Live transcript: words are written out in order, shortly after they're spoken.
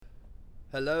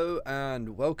Hello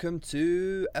and welcome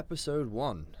to episode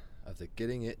 1 of the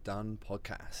Getting It Done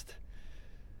podcast.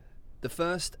 The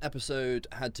first episode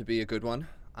had to be a good one,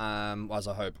 as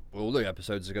I hope all the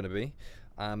episodes are going to be.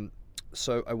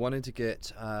 So I wanted to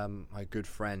get my good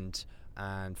friend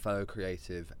and fellow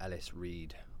creative Ellis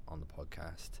Reed on the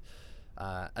podcast.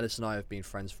 Ellis and I have been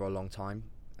friends for a long time.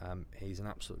 He's an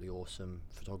absolutely awesome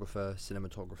photographer,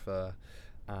 cinematographer,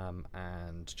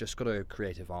 and just got a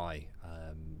creative eye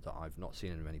that I've not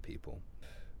seen in many people.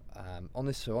 On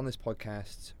this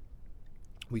podcast,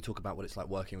 we talk about what it's like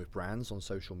working with brands on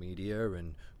social media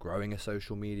and growing a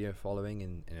social media following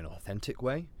in an authentic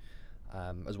way,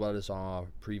 as well as our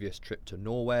previous trip to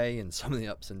Norway and some of the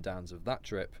ups and downs of that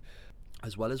trip,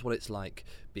 as well as what it's like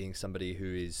being somebody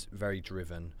who is very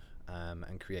driven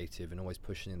and creative and always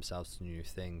pushing themselves to new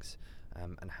things,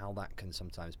 and how that can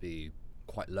sometimes be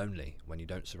quite lonely when you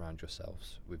don't surround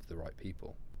yourselves with the right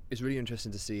people. It's really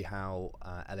interesting to see how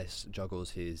Ellis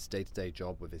juggles his day-to-day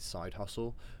job with his side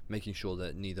hustle, making sure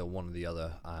that neither one or the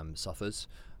other suffers,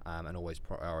 and always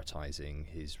prioritizing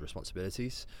his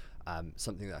responsibilities.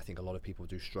 Something that I think a lot of people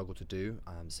do struggle to do,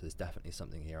 so there's definitely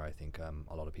something here I think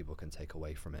a lot of people can take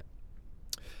away from it.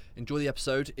 Enjoy the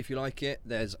episode if you like it.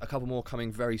 There's a couple more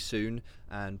coming very soon,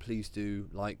 and please do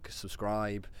like,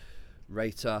 subscribe,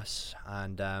 rate us,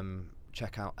 and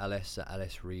check out Ellis at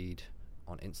Ellis Reed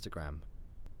on Instagram.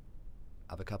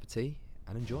 Have a cup of tea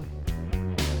and enjoy.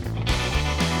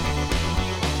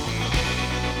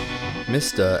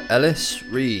 Mr. Ellis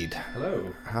Reed.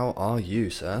 Hello. How are you,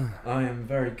 sir? I am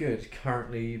very good.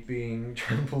 Currently being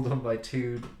trampled on by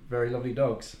two very lovely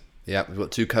dogs. Yeah, we've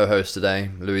got two co-hosts today,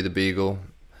 Louis the Beagle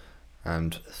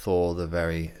and Thor the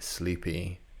very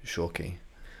sleepy Shorky.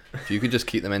 If you could just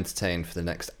keep them entertained for the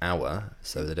next hour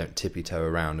so they don't tippy-toe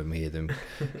around and we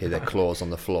hear their claws on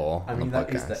the floor I on mean, the that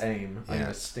podcast. is the aim. I'm Yeah.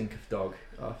 a stink of dog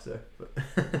after.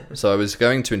 But So I was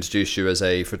going to introduce you as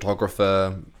a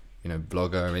photographer,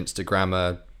 blogger,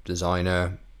 Instagrammer,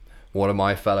 designer, one of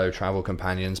my fellow travel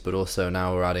companions, but also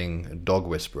now we're adding a dog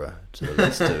whisperer to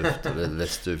the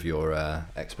list of your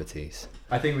expertise.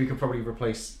 I think we could probably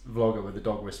replace vlogger with a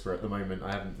dog whisperer at the moment.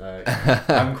 I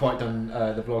haven't quite done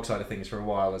the vlog side of things for a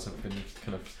while, as I've been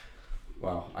kind of,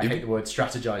 I hate the word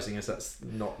strategizing, as that's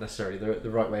not necessarily the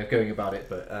right way of going about it,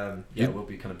 but we'll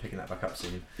be kind of picking that back up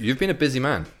soon. You've been a busy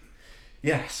man.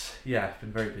 Yes, yeah, I've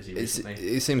been very busy recently.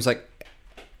 It seems like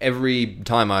every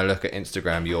time I look at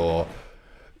Instagram,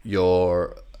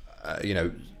 you're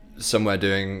somewhere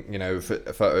doing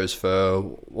photos for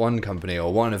one company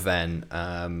or one event,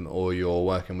 or you're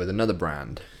working with another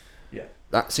brand. Yeah,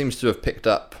 that seems to have picked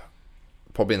up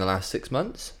probably in the last 6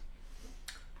 months.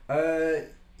 Yeah,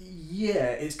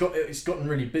 it's gotten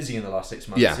really busy in the last 6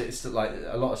 months. Yeah. It's like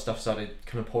a lot of stuff started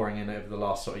kind of pouring in over the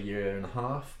last sort of year and a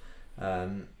half.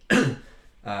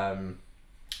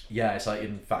 Yeah, it's like,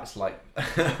 in fact, like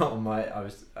on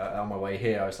my way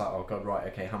here, I was like, oh god, right,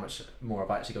 okay, how much more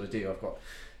have I actually got to do? I've got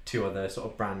 2 other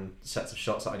sort of brand sets of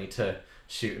shots that I need to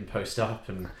shoot and post up,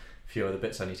 and a few other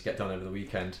bits I need to get done over the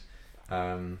weekend.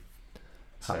 So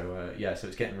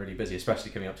it's getting really busy,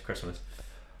 especially coming up to Christmas.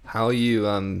 How are you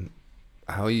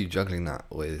juggling that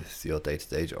with your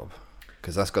day-to-day job?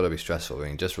 Because that's got to be stressful. I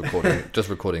mean, just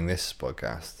recording this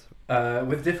podcast.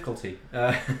 With difficulty.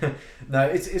 No,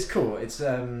 it's cool. It's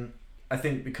I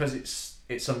think because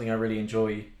it's something I really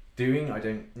enjoy doing, I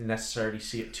don't necessarily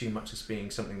see it too much as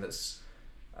being something that's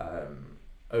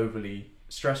overly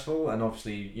stressful. And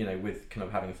obviously, with kind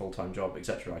of having a full-time job,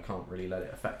 etc., I can't really let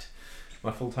it affect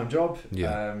my full-time job.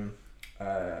 Yeah.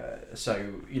 So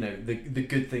the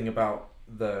good thing about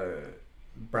the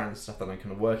brand stuff that I'm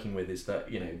kind of working with is that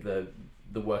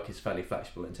the work is fairly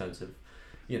flexible in terms of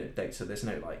dates. So there's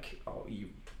no like, oh, you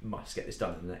must get this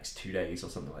done in the next 2 days or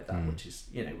something like that, which is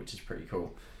pretty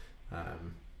cool.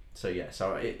 So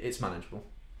it's manageable.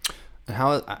 And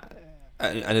how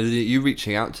are you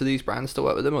reaching out to these brands to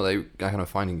work with them, or are they kind of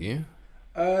finding you?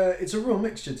 It's a real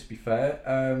mixture, to be fair.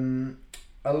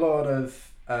 A lot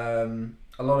of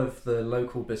the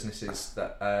local businesses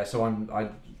that I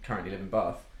currently live in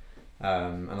Bath.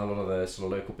 And a lot of the sort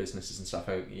of local businesses and stuff,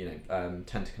 tend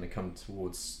to kind of come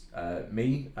towards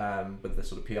me with the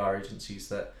sort of PR agencies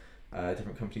that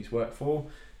different companies work for.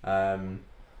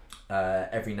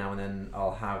 Every now and then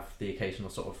I'll have the occasional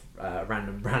sort of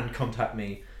random brand contact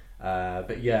me,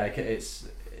 but yeah, it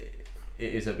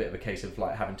is a bit of a case of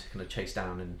like having to kind of chase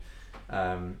down and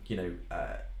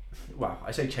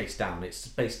I say chase down, it's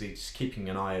basically just keeping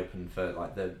an eye open for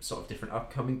like the sort of different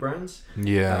upcoming brands.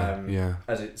 Yeah.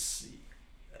 As it's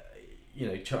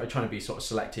trying to be sort of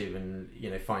selective and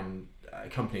find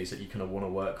companies that you kind of want to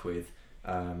work with,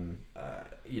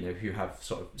 who have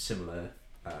sort of similar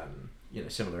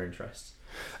similar interests.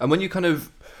 And when you kind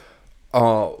of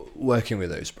are working with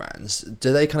those brands,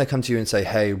 do they kind of come to you and say,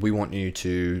 hey, we want you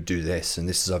to do this, and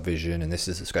this is our vision, and this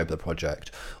is the scope of the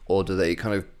project? Or do they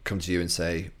kind of come to you and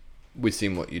say, we've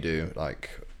seen what you do, like,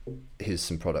 here's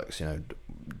some products,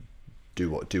 do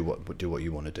what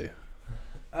you want to do?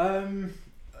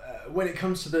 When it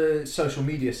comes to the social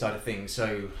media side of things,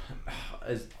 so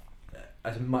as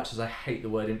much as I hate the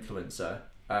word influencer,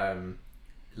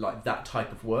 like that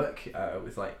type of work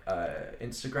with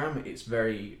Instagram, it's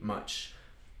very much,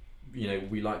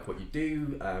 we like what you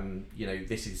do.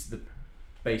 This is the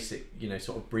basic,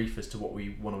 sort of brief as to what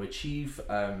we want to achieve.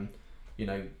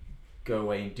 Go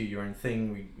away and do your own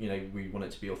thing. We want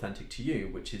it to be authentic to you,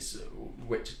 which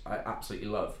I absolutely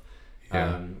love.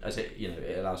 Yeah. As it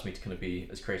allows me to kind of be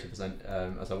as creative as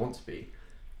I want to be.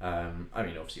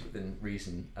 Obviously within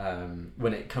reason.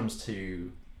 When it comes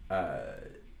to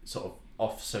sort of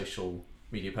off social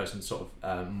media posts and sort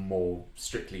of more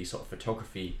strictly sort of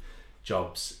photography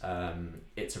jobs,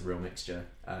 it's a real mixture.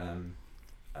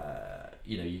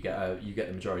 You get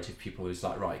the majority of people who's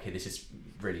like, right, okay, this is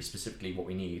really specifically what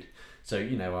we need. So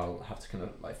I'll have to kind of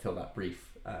like fill that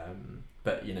brief.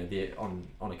 But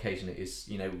on occasion it is,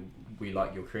 we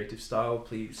like your creative style,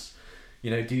 please,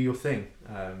 do your thing,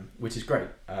 which is great.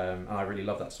 And I really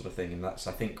love that sort of thing, and that's,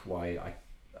 I think, why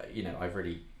I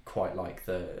really quite like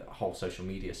the whole social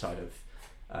media side of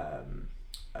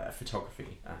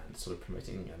photography and sort of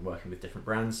promoting and working with different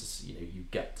brands. You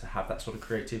get to have that sort of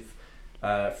creative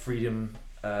freedom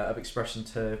of expression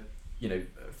to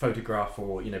photograph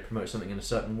or promote something in a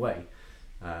certain way.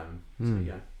 So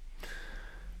yeah.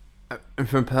 And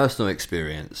from personal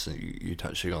experience, you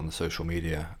touching on the social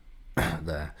media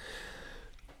there,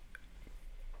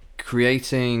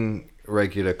 creating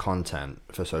regular content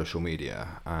for social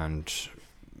media and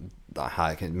how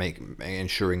it can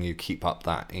ensuring you keep up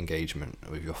that engagement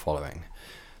with your following.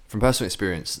 From personal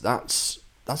experience, that's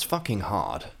fucking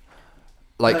hard.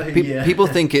 Like people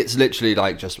think it's literally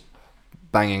like just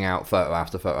banging out photo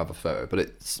after photo after photo, but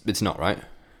it's not, right?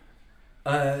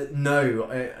 No,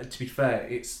 to be fair,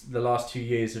 it's the last 2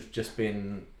 years have just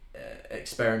been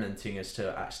experimenting as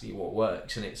to actually what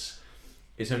works, and it's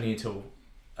only until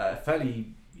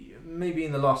fairly maybe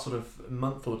in the last sort of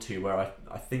month or two where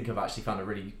I think I've actually found a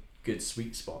really good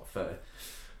sweet spot for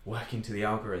working to the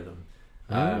algorithm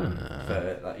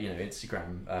for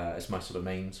Instagram as my sort of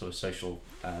main sort of social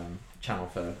channel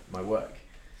for my work.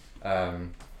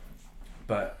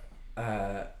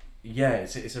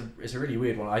 It's a really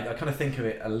weird one. I kind of think of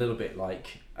it a little bit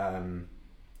like the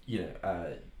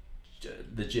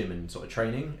gym and sort of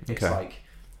training. It's like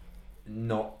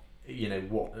not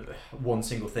what one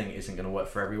single thing isn't going to work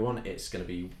for everyone. It's going to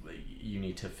be, you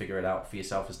need to figure it out for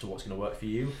yourself as to what's going to work for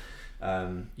you.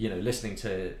 Listening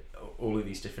to all of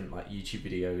these different like YouTube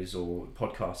videos or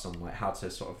podcasts on like how to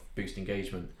sort of boost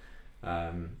engagement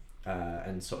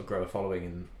and sort of grow a following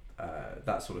and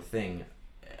that sort of thing.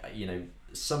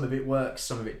 Some of it works,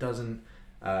 some of it doesn't.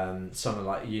 Some are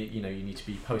like you need to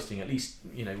be posting at least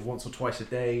once or twice a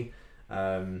day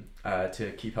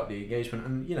to keep up the engagement.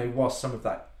 And whilst some of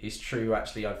that is true,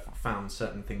 actually I've found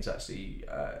certain things actually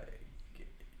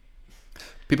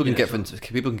people can get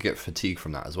fatigue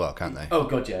from that as well, can't they? Oh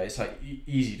god, yeah, it's like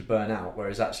easy to burn out.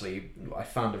 Whereas actually I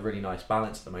found a really nice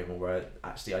balance at the moment where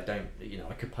actually I don't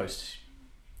I could post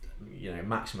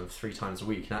maximum of 3 times a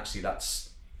week, and actually that's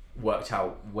worked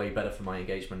out way better for my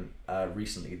engagement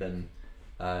recently than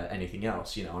anything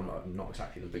else. I'm not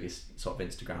exactly the biggest sort of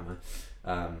Instagrammer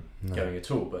going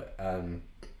at all, but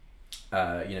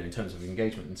in terms of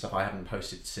engagement and stuff, I haven't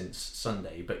posted since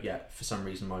Sunday, but yet for some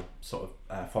reason my sort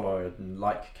of follower and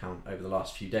like count over the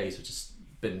last few days have just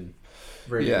been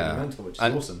really mental, which is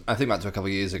awesome. I think back to a couple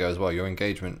of years ago as well, your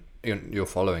engagement, your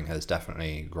following has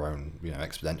definitely grown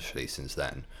exponentially since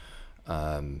then.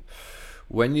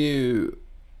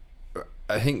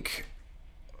 I think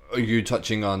you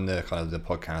touching on the kind of the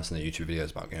podcast and the YouTube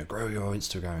videos about grow your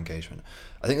Instagram engagement.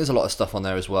 I think there's a lot of stuff on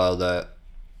there as well that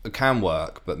it can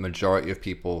work, but majority of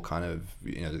people kind of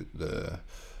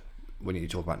when you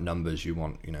talk about numbers, you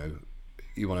want to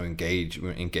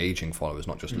engaging followers,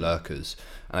 not just lurkers.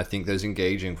 And I think those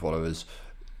engaging followers,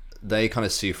 they kind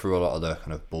of see through a lot of the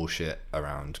kind of bullshit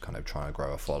around kind of trying to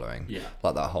grow a following. Yeah.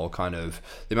 Like that whole kind of,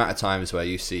 the amount of times where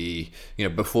you see,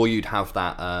 before you'd have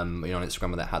that, on Instagram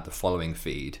where they had the following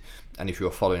feed, and if you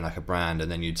were following like a brand,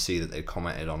 and then you'd see that they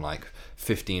commented on like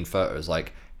 15 photos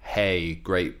like, hey,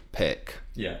 great pic.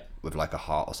 Yeah. With like a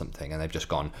heart or something, and they've just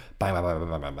gone bang, bang, bang, bang,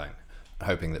 bang, bang, bang,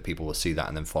 hoping that people will see that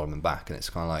and then follow them back. And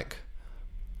it's kind of like,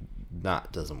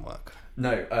 that doesn't work.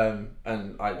 No,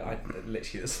 and I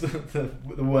literally, it's the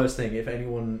worst thing. If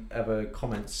anyone ever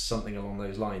comments something along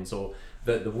those lines, or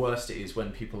the worst it is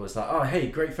when people are like, oh, hey,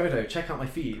 great photo, check out my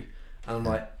feed. And I'm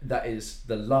like, that is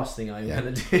the last thing I'm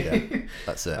going to do. Yeah,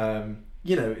 that's it.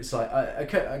 You know, it's like,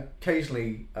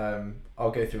 occasionally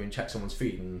I'll go through and check someone's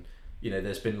feed, and, you know,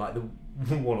 there's been like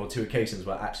the one or two occasions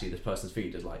where actually this person's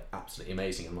feed is like absolutely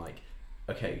amazing. I'm like,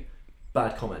 okay,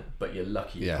 bad comment, but you're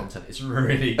lucky your content is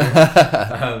really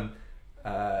good.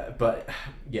 But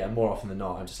yeah, more often than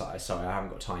not, I'm just like, sorry, I haven't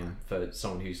got time for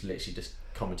someone who's literally just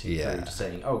commenting through, just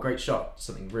saying, oh, great shot,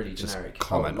 something really generic,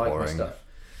 comment like boring. my stuff.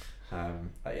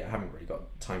 I haven't really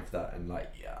got time for that. And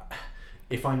like,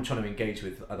 if I'm trying to engage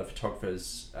with other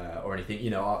photographers or anything,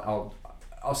 you know,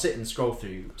 I'll sit and scroll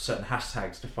through certain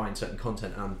hashtags to find certain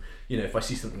content, and you know, if I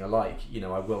see something I like, you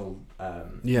know, I will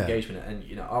engage with it, and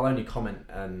you know, I'll only comment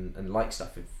and like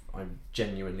stuff if I'm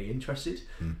genuinely interested.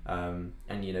 And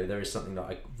you know, there is something that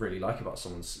I really like about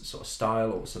someone's sort of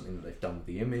style, or something that they've done with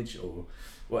the image, or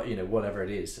what, you know, whatever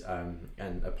it is,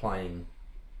 and applying,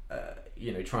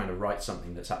 you know, trying to write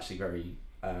something that's actually very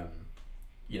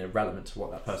you know, relevant to what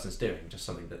that person's doing, just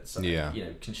something that's you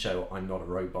know, can show I'm not a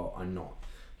robot, I'm not,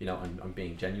 you know, I'm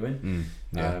being genuine.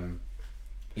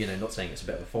 You know, not saying it's a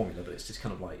bit of a formula, but it's just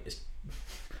kind of like, I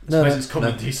suppose it's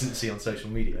common decency on social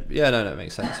media. Yeah, no, it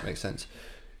makes sense. It makes sense.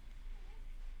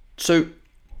 So,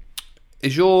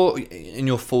 is in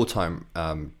your full-time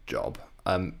job,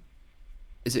 are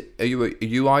you a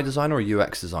UI designer or a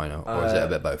UX designer, or is it a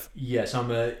bit both? Yes, I'm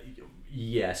a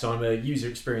user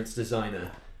experience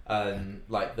designer.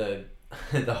 Like the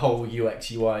whole UX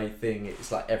UI thing,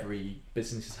 it's like every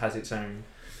business has its own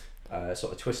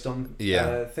sort of twist on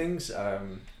things.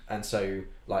 And so,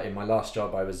 like in my last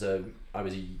job, I was a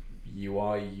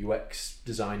UI UX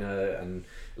designer, and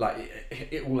like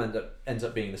it all ends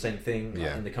up being the same thing.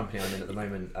 Like in the company I'm in at the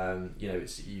moment, you know,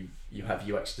 it's you have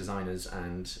UX designers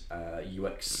and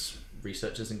UX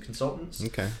researchers and consultants.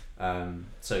 Okay.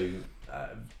 So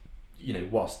you know,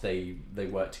 whilst they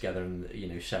work together and, you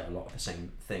know, share a lot of the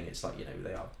same thing, it's like, you know,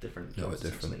 they are different jobs.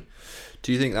 Different.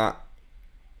 Do you think that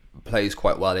plays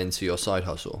quite well into your side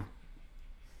hustle?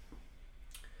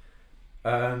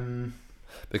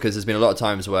 Because there's been a lot of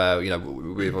times where, you know,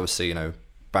 we've obviously, you know,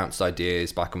 bounced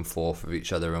ideas back and forth with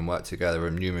each other and worked together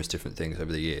on numerous different things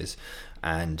over the years,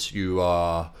 and you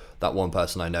are that one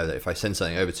person I know that if I send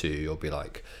something over to you, you'll be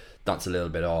like, that's a little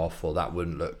bit off, or that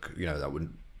wouldn't look, you know, that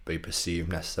wouldn't be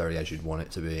perceived necessarily as you'd want it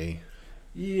to be.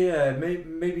 Yeah,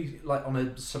 maybe like on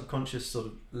a subconscious sort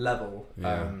of level.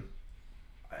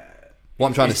 What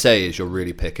I'm trying to say is you're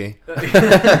really picky.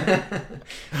 Yeah,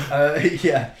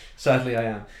 sadly I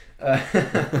am.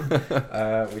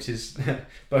 Which is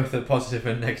both a positive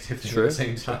and negative thing at the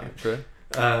same time. True.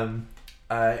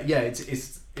 Yeah,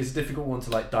 it's a difficult one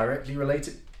to like directly relate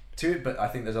it to it, but I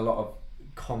think there's a lot of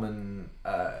common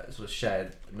sort of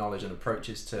shared knowledge and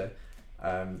approaches to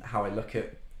how I look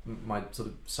at my sort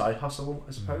of side hustle,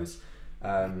 I suppose.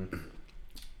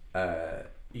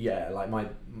 Yeah, like my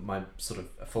sort of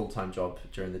full-time job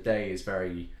during the day is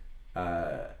very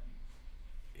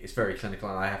it's very clinical,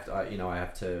 and I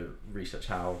have to research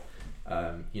how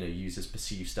you know, users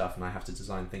perceive stuff, and I have to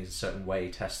design things a certain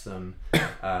way, test them,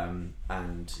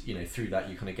 and you know, through that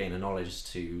you kind of gain a knowledge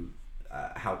to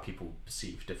how people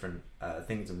perceive different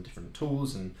things and different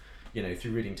tools, and you know,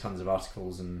 through reading tons of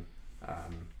articles and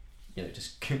you know,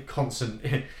 just constant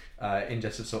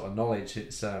ingest of sort of knowledge,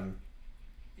 it's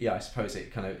yeah, I suppose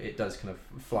it does kind of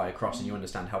fly across, and you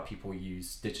understand how people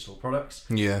use digital products.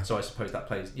 Yeah. So I suppose that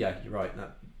plays. Yeah, you're right.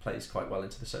 That plays quite well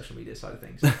into the social media side of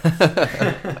things.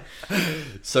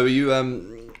 So are you,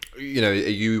 you know, are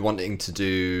you wanting to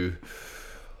do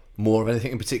more of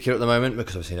anything in particular at the moment?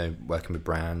 Because obviously, you know, working with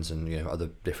brands and, you know,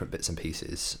 other different bits and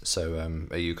pieces. So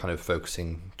are you kind of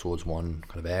focusing towards one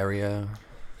kind of area?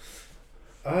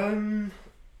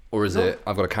 Or is it,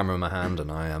 I've got a camera in my hand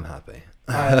and I am happy?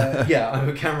 Yeah, I have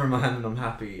a camera in my hand and I'm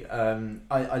happy.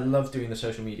 I love doing the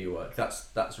social media work.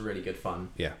 That's really good fun.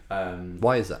 Yeah.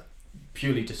 Why is that?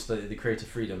 Purely just the creative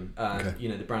freedom. Okay. You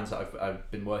know, the brands that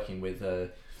I've been working with,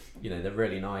 you know, they're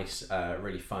really nice,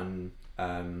 really fun.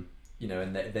 You know,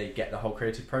 and they get the whole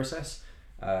creative process.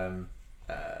 You know,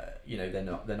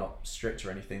 they're not strict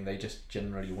or anything. They just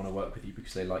generally want to work with you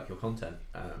because they like your content,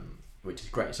 which is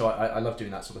great. So I love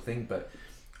doing that sort of thing, but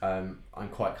I'm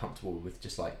quite comfortable with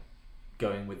just like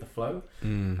going with the flow.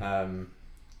 You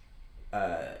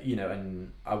know,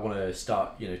 and I want to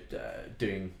start, you know,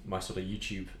 doing my sort of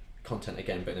YouTube content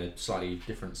again, but in a slightly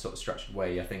different sort of structured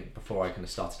way. I think before I kind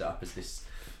of started it up as this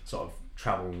sort of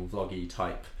travel vloggy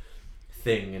type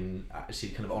thing, and actually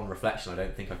kind of on reflection, I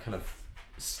don't think I kind of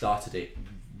started it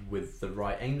with the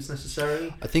right aims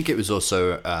necessarily. I think it was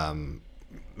also a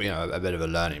bit of a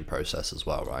learning process as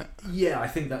well, right? Yeah, I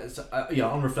think that's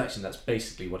on reflection, that's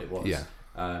basically what it was. Yeah.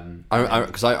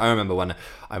 Because I remember when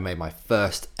I made my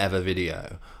first ever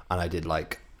video, and I did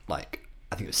like I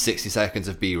think it was 60 seconds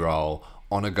of B-roll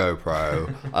on a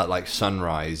GoPro at like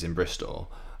sunrise in Bristol,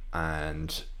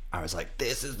 and I was like,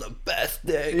 this is the best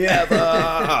thing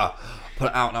ever. Put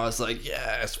it out and I was like,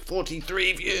 yes,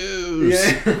 43 views.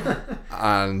 Yeah.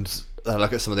 And I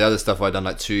look at some of the other stuff I'd done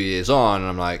like 2 years on, and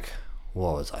I'm like,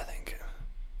 what was I thinking?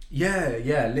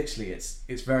 Yeah, literally,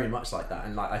 it's very much like that.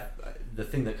 And like the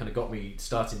thing that kind of got me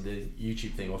starting the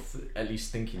YouTube thing, or at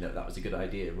least thinking that was a good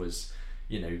idea, was,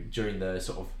 you know, during the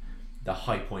sort of the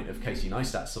high point of Casey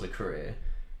Neistat's sort of career,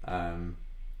 and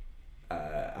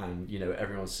you know,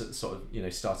 everyone's sort of, you know,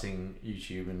 starting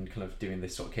YouTube and kind of doing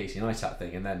this sort of Casey Neistat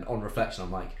thing, and then on reflection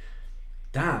I'm like,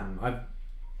 damn, I've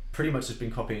pretty much just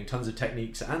been copying tons of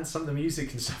techniques and some of the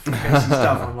music and stuff from Casey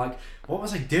stuff. I'm like, what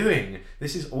was I doing?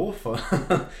 This is awful.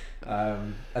 And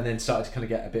then started to kind of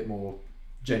get a bit more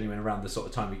genuine around the sort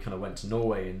of time we kind of went to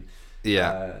Norway and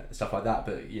stuff like that.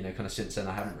 But you know, kind of since then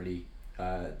I haven't really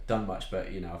done much,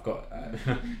 but you know, I've got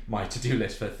my to-do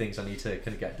list for things I need to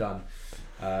kind of get done.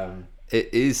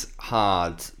 It is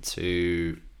hard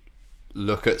to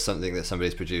look at something that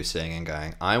somebody's producing and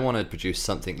going, I want to produce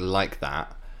something like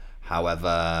that.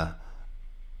 However,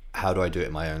 how do I do it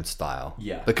in my own style?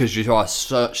 Yeah. Because you are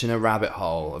searching a rabbit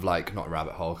hole of like, not a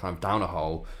rabbit hole, kind of down a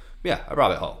hole. Yeah, a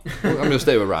rabbit hole. I'm going to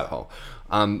stay with a rabbit hole.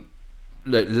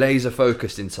 Laser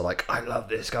focused into like, I love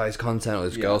this guy's content or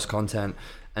this girl's content.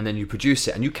 And then you produce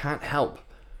it and you can't help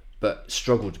but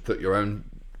struggle to put your own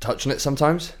touch on it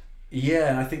sometimes. Yeah,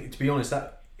 and I think, to be honest,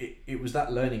 that it was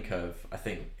that learning curve. I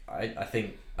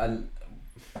think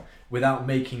without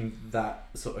making that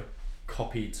sort of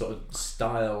copied sort of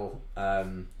style,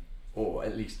 or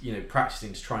at least, you know,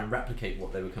 practicing to try and replicate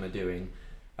what they were kind of doing,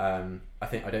 I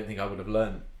don't think I would have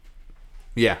learned.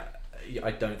 Yeah.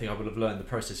 I don't think I would have learned the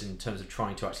process in terms of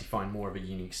trying to actually find more of a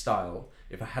unique style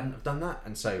if I hadn't have done that.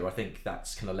 And so I think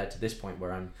that's kind of led to this point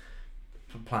where I'm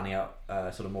planning out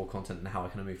sort of more content and how I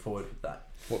kind of move forward with that.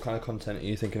 What kind of content are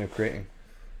you thinking of creating?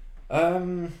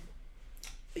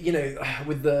 You know,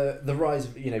 with the rise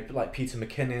of, you know, like Peter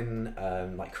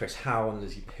McKinnon, like Chris Howe and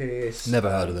Lizzie Pearce. Never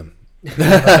heard of them.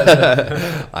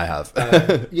 I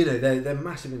have. You know, they're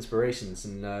massive inspirations,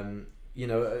 and you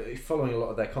know, following a lot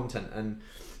of their content, and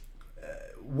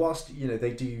whilst, you know,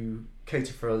 they do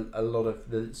cater for a lot of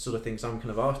the sort of things I'm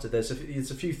kind of after, there's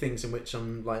a few things in which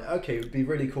I'm like, okay, it would be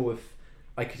really cool if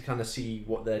I could kind of see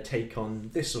what their take on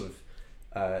this sort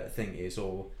of thing is,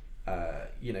 or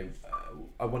you know,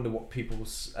 I wonder what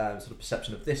people's sort of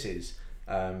perception of this is,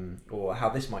 or how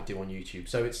this might do on YouTube.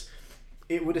 So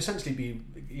it would essentially be,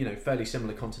 you know, fairly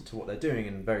similar content to what they're doing,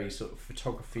 and very sort of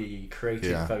photography,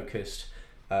 creative focused.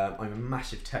 I'm a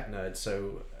massive tech nerd,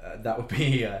 so that would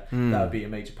be a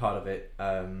major part of it.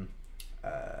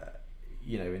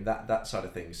 You know, in that side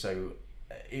of things. So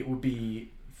it would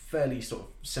be fairly sort of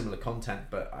similar content,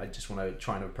 but I just want to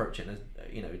try and approach it in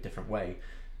a, you know, a different way.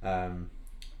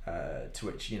 To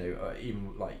which, you know,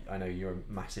 even like, I know you're a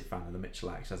massive fan of the Mitchell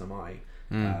Acts, as am I,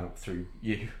 through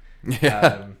you.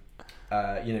 Yeah.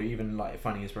 You know, even like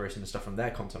finding inspiration and stuff from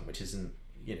their content, which isn't,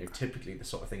 you know, typically the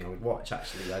sort of thing I would watch.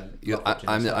 Actually,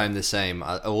 I'm the same.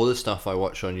 All the stuff I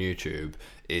watch on YouTube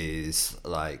is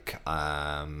like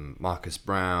Marcus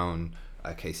Brown,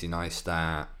 Casey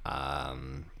Neistat.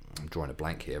 I'm drawing a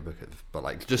blank here, but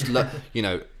like just you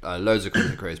know, loads of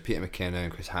content creators: Peter McKinnon,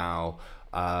 Chris Howe,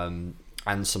 and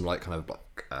some like kind of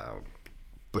like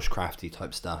bushcrafty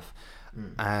type stuff.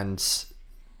 And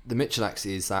the Mitchell Acts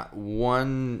is that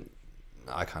one.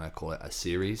 I kind of call it a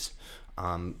series.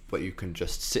 But you can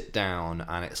just sit down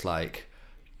and it's like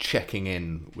checking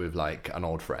in with like an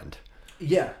old friend.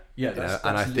 Yeah,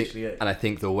 that's literally it. And I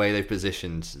think the way they've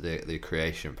positioned the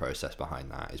creation process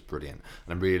behind that is brilliant.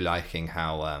 And I'm really liking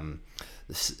how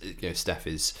you know, Steph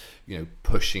is, you know,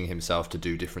 pushing himself to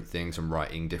do different things and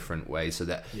writing different ways, so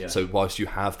that so whilst you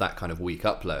have that kind of week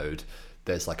upload,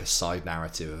 there's like a side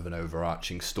narrative of an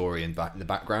overarching story in the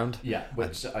background. Yeah,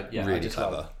 which really I just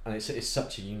clever. love. And it's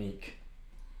such a unique.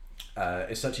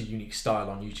 It's such a unique style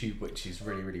on YouTube, which is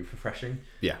really, really refreshing.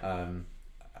 Yeah.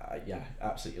 Yeah,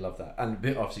 absolutely love that, and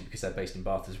obviously because they're based in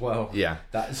Bath as well. Yeah.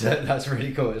 That's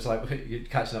really cool. It's like you're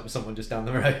catching up with someone just down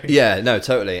the road. Yeah, no,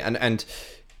 totally,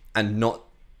 and not,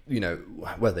 you know,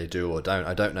 whether they do or don't,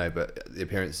 I don't know, but the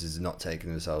appearances are not taking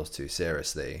themselves too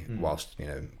seriously, whilst, you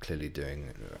know, clearly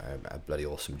doing a bloody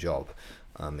awesome job.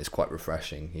 It's quite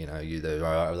refreshing. You know, there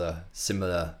are other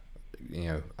similar, you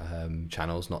know,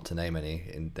 channels, not to name any,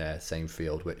 in their same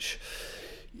field, which,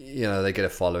 you know, they get a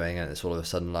following and it's all of a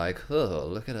sudden like, oh,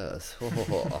 look at us.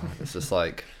 It's just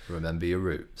like, remember your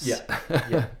roots. Yeah,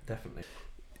 yeah, definitely.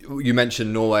 You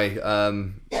mentioned Norway.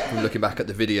 From looking back at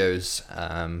the videos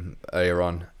earlier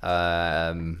on,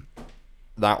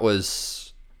 that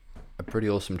was a pretty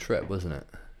awesome trip, wasn't it?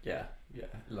 Yeah,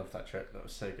 love that trip. That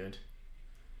was so good.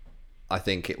 I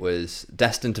think it was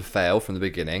destined to fail from the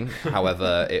beginning.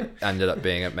 However, it ended up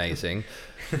being amazing.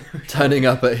 Turning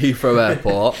up at Heathrow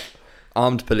Airport,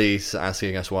 armed police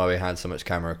asking us why we had so much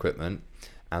camera equipment,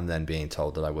 and then being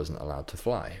told that I wasn't allowed to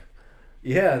fly.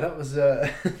 Yeah, that was that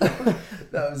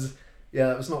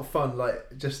was not fun.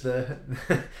 Like just the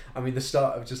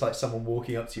start of just like someone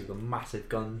walking up to you with a massive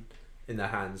gun in their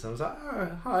hands. I was like,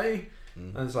 oh, hi.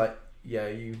 And I was like, yeah,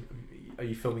 are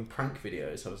you filming prank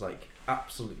videos? I was like,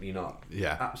 absolutely not.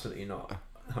 Yeah, absolutely not.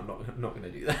 I'm not going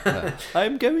to do that.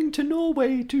 I'm going to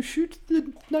Norway to shoot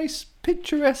the nice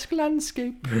picturesque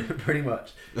landscape. Pretty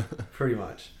much.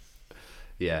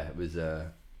 Yeah, it was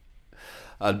an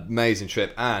amazing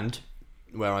trip, and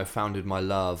where I founded my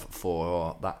love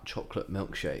for that chocolate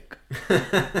milkshake,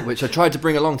 which I tried to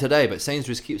bring along today, but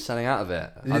Sainsbury's keeps selling out of it.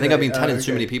 I think I've been telling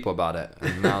too many people about it,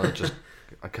 and now they're just,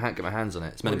 I can't get my hands on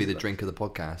it. It's meant to be the drink of the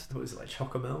podcast. What is it, like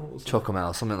Chocomel?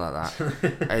 Chocomel, something like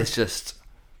that. It's just,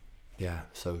 yeah,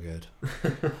 so good.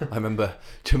 I remember,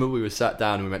 do you remember we were sat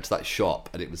down and we went to that shop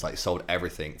and it was like sold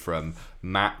everything from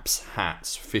maps,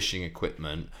 hats, fishing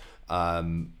equipment,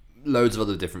 loads of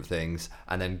other different things,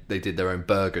 and then they did their own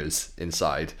burgers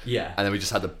inside. Yeah. And then we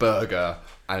just had the burger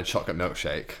and a chocolate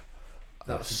milkshake.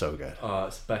 That was so good. Oh,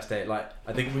 it's the best day. Like,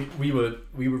 I think we were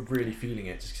really feeling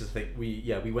it, just because I think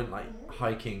we went like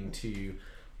hiking to,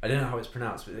 I don't know how it's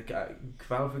pronounced, but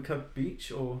Kvalvika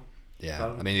Beach or. Yeah,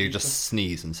 Kvalvika I mean, you Beach? just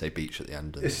sneeze and say beach at the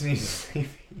end. Sneeze and say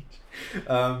beach.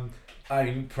 I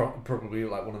mean, probably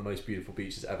like one of the most beautiful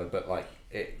beaches ever, but like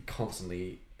it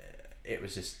constantly. It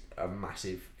was just a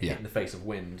massive hit in the face of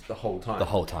wind the whole time.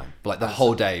 Like the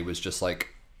whole day was just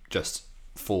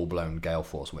full blown gale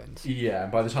force winds. Yeah,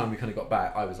 and by the time we kind of got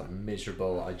back, I was like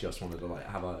miserable. I just wanted to like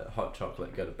have a hot chocolate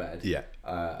and go to bed. Yeah.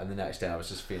 And the next day I was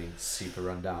just feeling super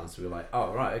run down. So we were like,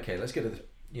 oh right, okay, let's go to the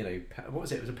what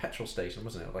was it? It was a petrol station,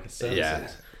 wasn't it? Like a services. Yeah.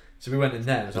 So we went in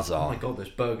there and it was like, oh my god, those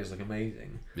burgers look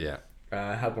amazing. Yeah.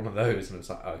 I had one of those and it was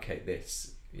like, okay,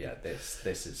 this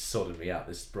has sorted me out.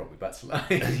 This has brought me back to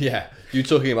life. Yeah, you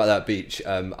talking about that beach.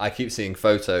 I keep seeing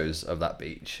photos of that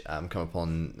beach come up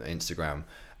on Instagram,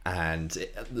 and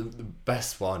the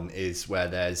best one is where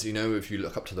there's, if you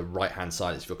look up to the right hand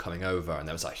side as you're coming over, and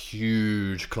there was a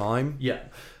huge climb. Yeah.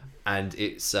 And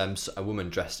it's a woman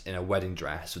dressed in a wedding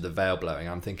dress with a veil blowing.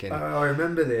 I'm thinking, I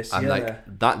remember this. I'm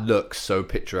like, that looks so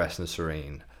picturesque and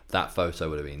serene. That photo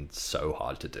would have been so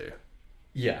hard to do.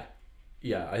 Yeah.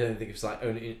 Yeah, I don't think it's like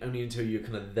only until you're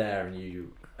kind of there and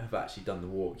you have actually done the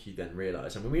walk, you then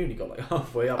realise. I mean, we only got like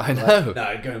halfway up. I know.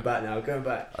 Like, no, going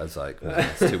back. I was like, oh,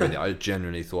 that's too windy. I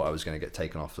genuinely thought I was going to get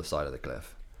taken off the side of the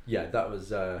cliff. Yeah, that was,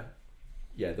 the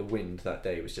wind that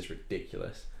day was just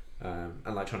ridiculous. And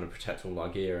like trying to protect all our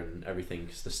gear and everything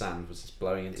because the sand was just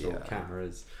blowing into all the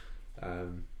cameras.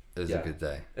 It was a good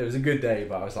day. It was a good day,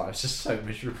 but I was just so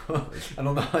miserable. And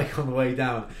on the hike on the way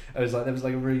down, there was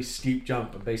like a really steep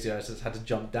jump, and basically I just had to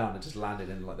jump down and just landed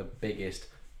in like the biggest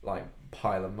like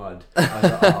pile of mud. I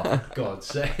was like, oh for God's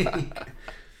sake.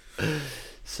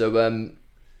 So,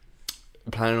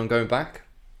 planning on going back?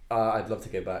 I'd love to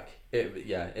go back.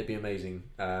 It'd be amazing.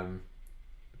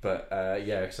 But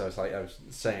because I was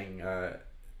saying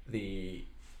the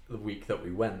week that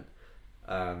we went.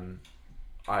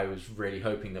 I was really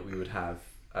hoping that we would have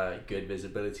good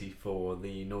visibility for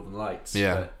the Northern Lights.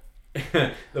 Yeah.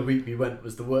 But the week we went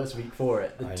was the worst week for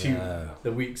it.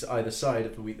 The weeks either side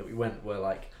of the week that we went were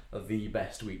like the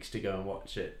best weeks to go and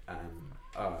watch it. And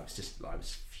I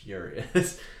was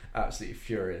furious, absolutely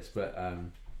furious. But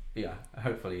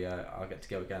hopefully I'll get to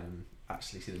go again and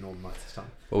actually see the Northern Lights this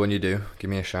time. Well, when you do, give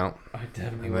me a shout. I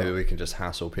definitely Maybe will. we can just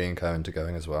hassle P and Co into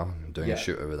going as well, doing a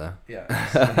shoot over there. Yeah,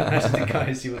 message the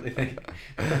guys, see what they think.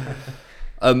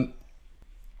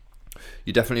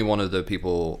 You're definitely one of the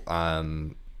people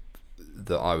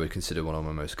that I would consider one of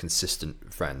my most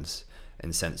consistent friends,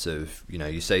 in the sense of,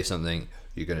 you say something,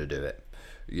 you're going to do it.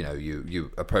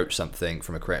 You approach something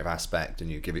from a creative aspect and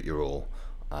you give it your all.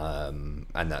 And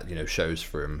that shows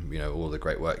from all the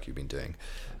great work you've been doing.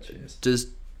 Cheers.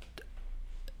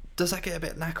 Does that get a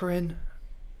bit knackering? I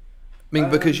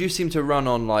mean, because you seem to run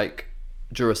on like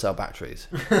Duracell batteries.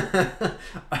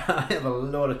 I have a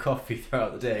lot of coffee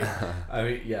throughout the day. I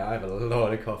mean, I have a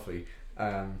lot of coffee.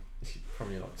 It's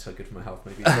probably not so good for my health,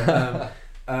 maybe. But,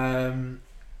 I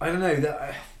don't know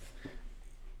that.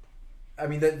 I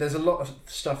mean, there's a lot of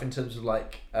stuff in terms of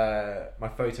like my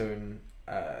photo and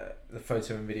the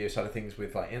photo and video side of things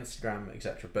with like Instagram,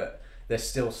 etc. But there's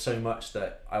still so much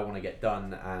that I want to get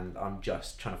done, and I'm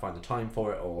just trying to find the time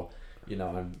for it, or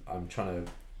I'm trying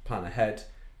to plan ahead,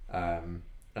 and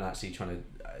actually trying to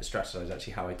strategize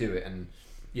actually how I do it. And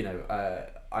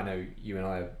I know you and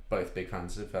I are both big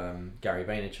fans of Gary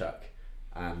Vaynerchuk.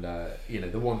 And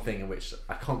the one thing in which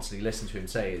I constantly listen to him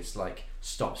say is like,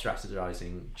 stop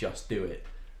strategizing, just do it.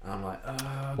 And I'm like,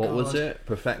 oh, what God. was it?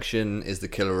 Perfection is the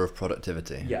killer of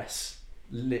productivity. Yes,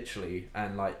 literally.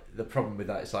 And like the problem with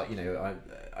that is like,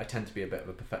 I tend to be a bit of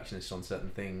a perfectionist on certain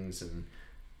things, and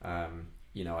I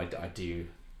do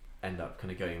end up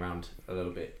kind of going around a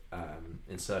little bit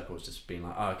in circles, just being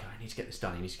like, oh, okay, I need to get this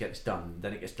done.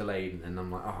 Then it gets delayed, and then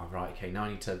I'm like, oh, right, okay, now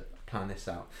I need to plan this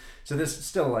out. So there's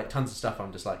still like tons of stuff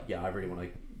I'm just like, yeah, I really want to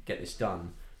get this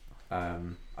done.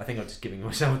 I think I'm just giving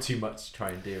myself too much to try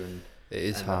and do, and it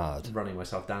is hard, running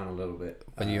myself down a little bit.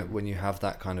 When you have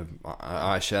that kind of,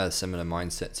 I share a similar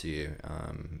mindset to you,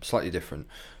 slightly different,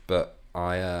 but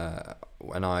I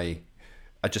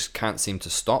just can't seem to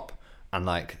stop, and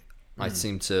like I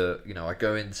seem to, I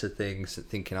go into things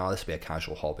thinking, oh, this will be a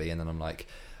casual hobby, and then I'm like,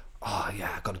 oh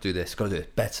yeah, I've got to do this, got to do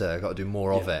it better, I've got to do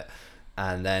more of it.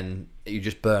 And then you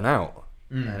just burn out,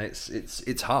 and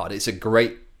it's hard. It's a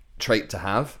great trait to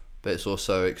have, but it's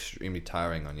also extremely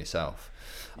tiring on yourself.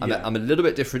 I'm a little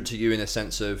bit different to you in the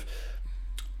sense of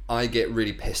I get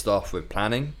really pissed off with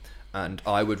planning, and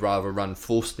I would rather run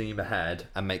full steam ahead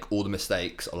and make all the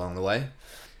mistakes along the way,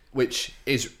 which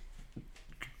is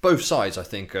both sides, I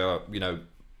think, are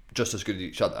just as good as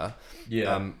each other.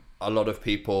 A lot of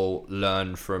people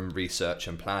learn from research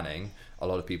and planning. A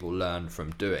lot of people learn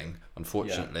from doing.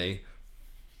 Unfortunately,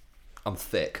 I'm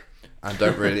thick and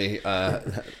don't really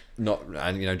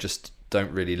just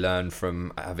don't really learn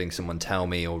from having someone tell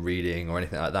me or reading or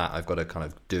anything like that. I've got to kind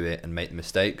of do it and make the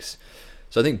mistakes.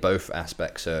 So I think both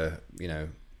aspects are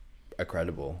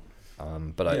credible.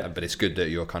 But it's good that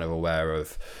you're kind of aware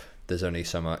of there's only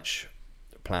so much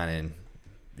planning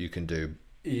you can do.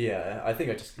 Yeah, I think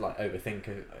I just like overthink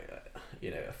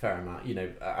a fair amount.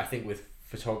 I think with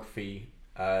photography,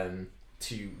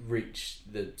 to reach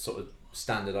the sort of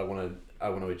standard I want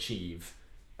to achieve,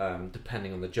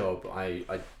 depending on the job, I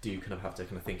do kind of have to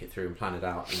kind of think it through and plan it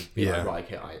out and be like, right,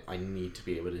 okay, I need to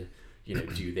be able to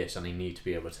do this, and I need to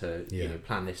be able to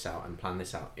plan this out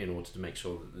in order to make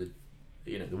sure that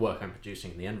the work I'm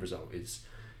producing and the end result is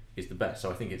the best.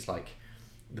 So I think it's like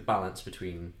the balance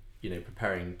between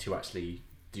preparing to actually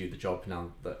do the job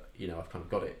now that I've kind of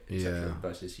got it, etc.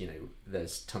 Versus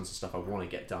there's tons of stuff I want to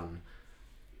get done.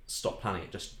 Stop planning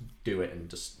it, just do it, and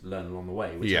just learn along the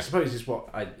way. Which I suppose is what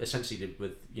I essentially did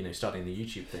with starting the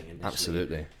YouTube thing initially.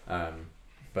 Absolutely.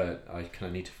 But I kind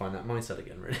of need to find that mindset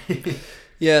again, really.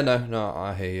 No,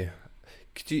 I hear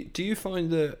you. Do you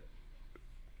find that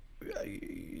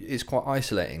it's quite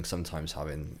isolating sometimes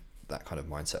having that kind of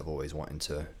mindset of always wanting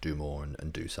to do more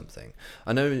and do something?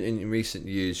 I know in recent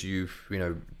years you've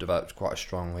developed quite a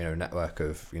strong network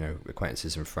of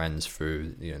acquaintances and friends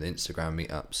through the Instagram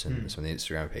meetups and some of the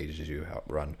Instagram pages you help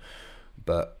run,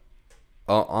 but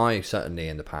I certainly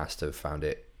in the past have found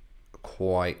it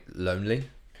quite lonely.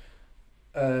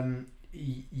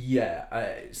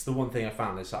 It's the one thing I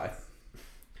found is that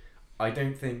I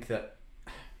don't think that,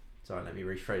 sorry, let me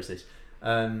rephrase this.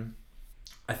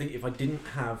 I think if I didn't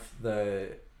have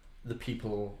the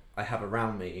people I have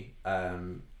around me,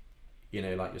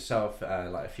 like yourself,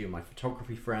 like a few of my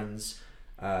photography friends,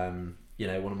 one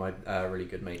of my really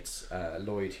good mates,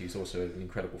 Lloyd, who's also an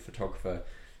incredible photographer.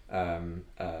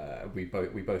 We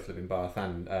both live in Bath,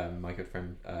 and my good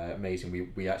friend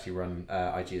Amazing. We actually run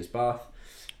IG as Bath.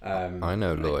 I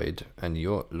know Lloyd, and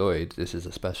Lloyd. This is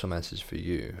a special message for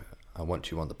you. I want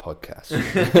you on the podcast.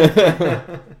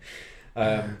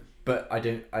 But I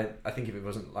don't. I think if it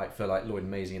wasn't like for like Lloyd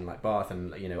Amazing and like Bath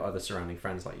and other surrounding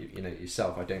friends like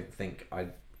yourself, I don't think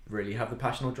I'd really have the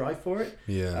passion or drive for it.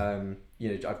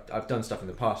 I've done stuff in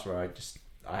the past where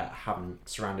I haven't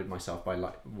surrounded myself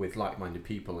with like-minded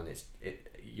people, and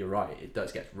you're right, it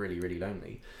does get really, really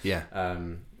lonely.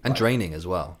 And draining as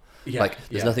well.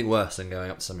 There's nothing worse than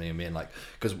going up to somebody and being like,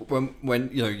 because when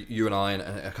you and I and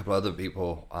a couple of other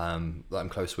people that I'm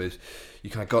close with, you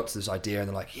kind of got to this idea and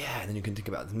they're like, and then you can think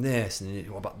about this and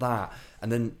then what about that,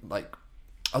 and then like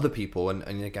other people and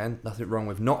again, nothing wrong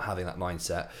with not having that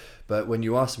mindset, but when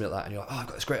you ask something like that and you're like, oh, I've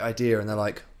got this great idea, and they're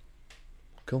like,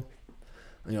 cool,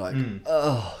 and you're like,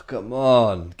 oh, come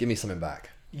on, give me something back.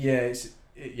 It's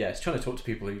trying to talk to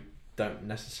people who don't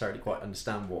necessarily quite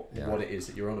understand what it is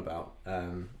that you're on about,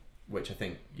 which I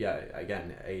think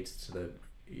again aids to the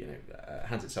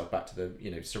hands itself back to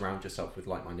the, surround yourself with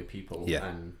like-minded people, Yeah.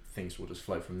 and things will just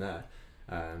flow from there.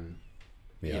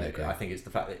 Yeah, I agree. I think it's the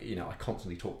fact that I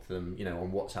constantly talk to them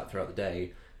on WhatsApp throughout the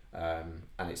day,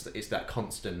 and it's that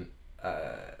constant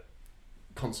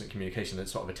communication, that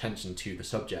sort of attention to the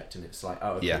subject, and it's like,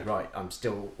 oh, okay, Yeah. right, I'm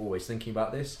still always thinking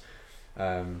about this.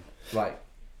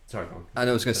 Sorry, go on. And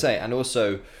I was going to say, and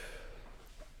also,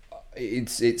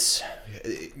 it's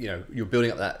you're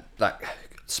building up that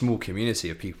small community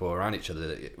of people around each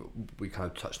other. We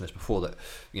kind of touched on this before, that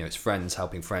it's friends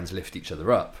helping friends lift each other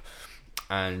up,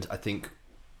 and I think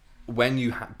when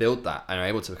you build that and are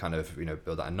able to kind of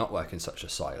build that and not work in such a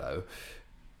silo,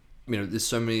 there's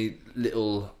so many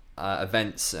little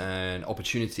events and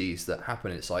opportunities that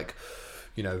happen. It's like,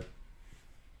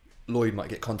 Lloyd might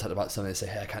get contacted about something and say,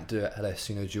 hey, I can't do it, Ellis,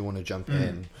 do you want to jump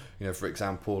in? For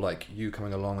example, like you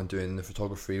coming along and doing the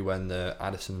photography when the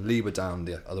Addison Lee were down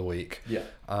the other week. Yeah.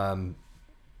 And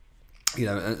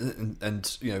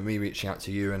me reaching out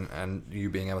to you and you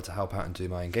being able to help out and do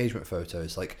my engagement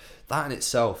photos, like that in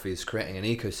itself is creating an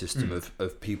ecosystem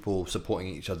of people supporting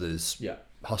each other's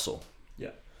hustle. Yeah.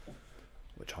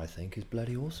 Which I think is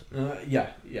bloody awesome.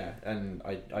 Yeah, and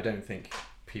I don't think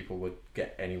people would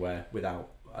get anywhere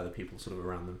without other people sort of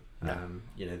around them. No.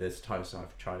 There's times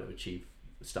I've tried to achieve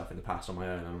stuff in the past on my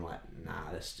own, and I'm like, nah,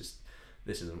 this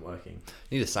isn't working.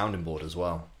 You need a sounding board as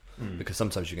well, because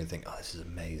sometimes you can think, oh, this is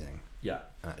amazing. Yeah.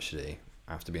 Actually,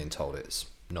 after being told it's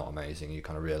not amazing, you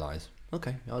kind of realise,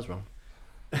 okay, I was wrong.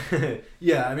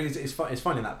 Yeah, I mean, it's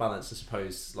finding that balance, I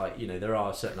suppose. Like, there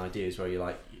are certain ideas where you're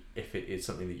like, if it is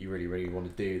something that you really, really want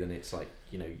to do, then it's like,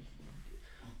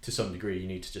 to some degree, you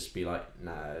need to just be like,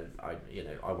 nah, I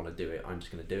want to do it. I'm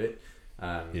just going to do it.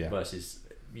 Versus,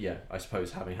 I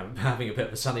suppose having a bit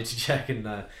of a sanity check and,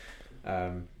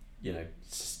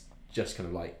 just kind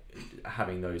of like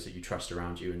having those that you trust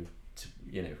around you, and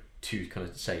to kind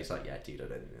of say, it's like, yeah, dude, I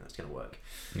don't think that's going to work.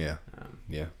 Yeah.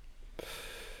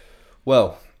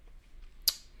 Well,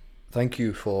 thank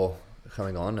you for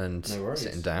coming on and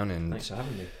sitting down and thanks for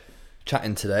having me.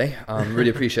 Chatting today. Really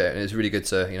appreciate it. It's really good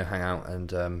to hang out,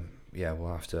 and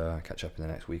we'll have to catch up in the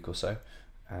next week or so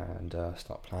and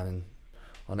start planning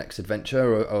our next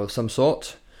adventure or of some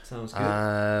sort. Sounds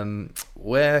good.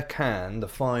 Where can the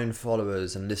fine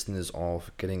followers and listeners of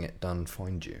Getting It Done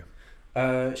find you?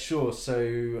 Sure. So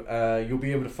you'll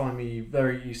be able to find me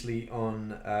very easily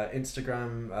on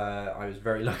Instagram. I was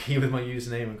very lucky with my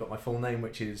username and got my full name,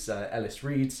 which is Ellis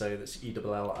Reed. So that's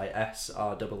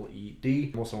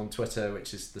ELLISREED. I'm also on Twitter,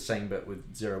 which is the same but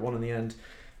with 01 in the end.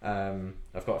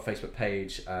 I've got a Facebook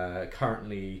page.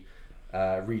 Currently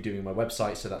redoing my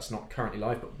website, so that's not currently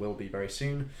live, but will be very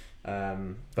soon.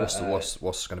 What's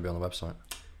going to be on the website?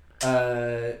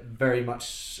 Very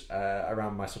much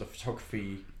around my sort of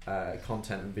photography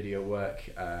content and video work,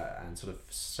 and sort of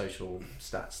social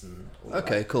stats and all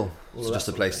okay that. Cool. All So just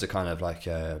a place to kind of like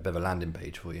a bit of a landing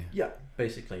page for you. Yeah,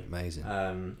 basically. Amazing.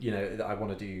 I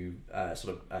want to do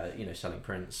sort of selling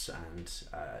prints and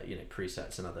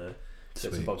presets and other bits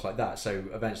and bobs like that. So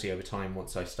eventually, over time,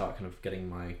 once I start kind of getting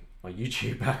my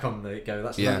YouTube back on the go,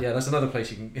 that's another place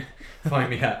you can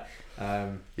find me at.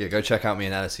 Go check out me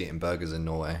and Alice eating burgers in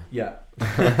Norway. Yeah.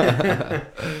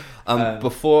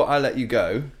 Before I let you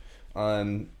go,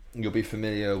 you'll be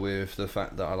familiar with the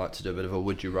fact that I like to do a bit of a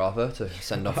would you rather to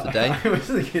send off the day. I was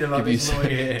thinking about this more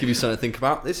here. Give you something to think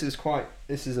about. This is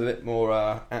a bit more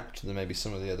apt than maybe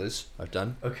some of the others I've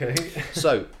done. Okay.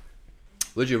 So,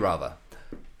 would you rather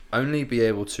only be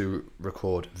able to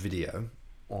record video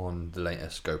on the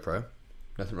latest GoPro?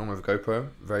 Nothing wrong with a GoPro.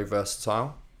 Very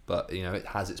versatile. But it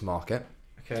has its market.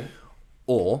 Okay.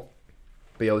 Or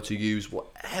be able to use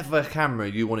whatever camera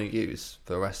you want to use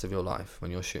for the rest of your life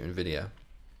when you're shooting video,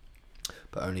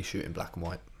 but only shoot in black and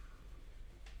white.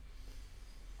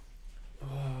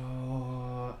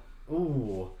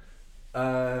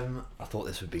 I thought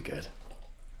this would be good.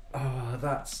 I'm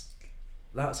gonna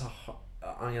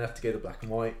have to go the black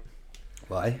and white.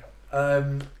 Why?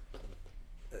 As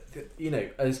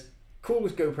cool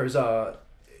as GoPros are,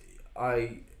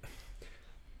 I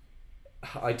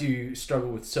do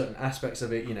struggle with certain aspects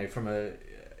of it, from for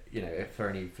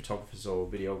any photographers or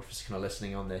videographers kind of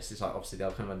listening on this, it's like obviously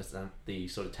they'll kind of understand the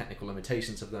sort of technical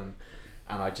limitations of them,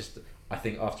 and I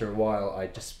think after a while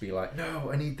I'd just be like,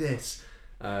 no, I need this.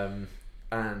 And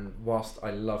whilst I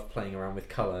love playing around with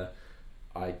colour,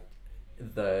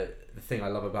 the thing I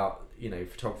love about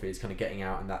photography is kind of getting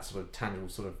out and that sort of tangible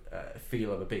sort of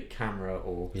feel of a big camera,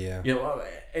 or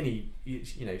any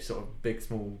sort of big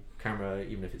small camera,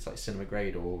 even if it's like cinema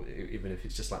grade, or even if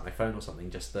it's just like my phone or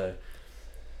something. Just the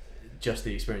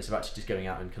experience of actually just going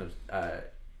out and kind of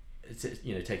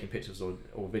taking pictures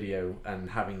or video and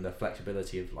having the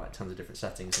flexibility of like tons of different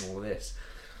settings and all of this.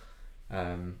 I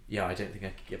don't think I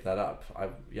could give that up. I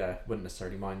wouldn't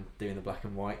necessarily mind doing the black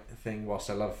and white thing. Whilst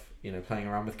I love playing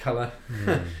around with colour,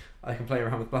 I can play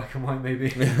around with black and white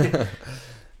maybe.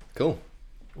 Cool.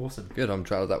 Awesome. Good. I'm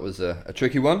glad that was a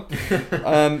tricky one.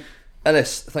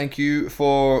 Ellis, thank you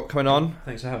for coming on.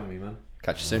 Thanks for having me, man.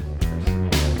 Catch you soon.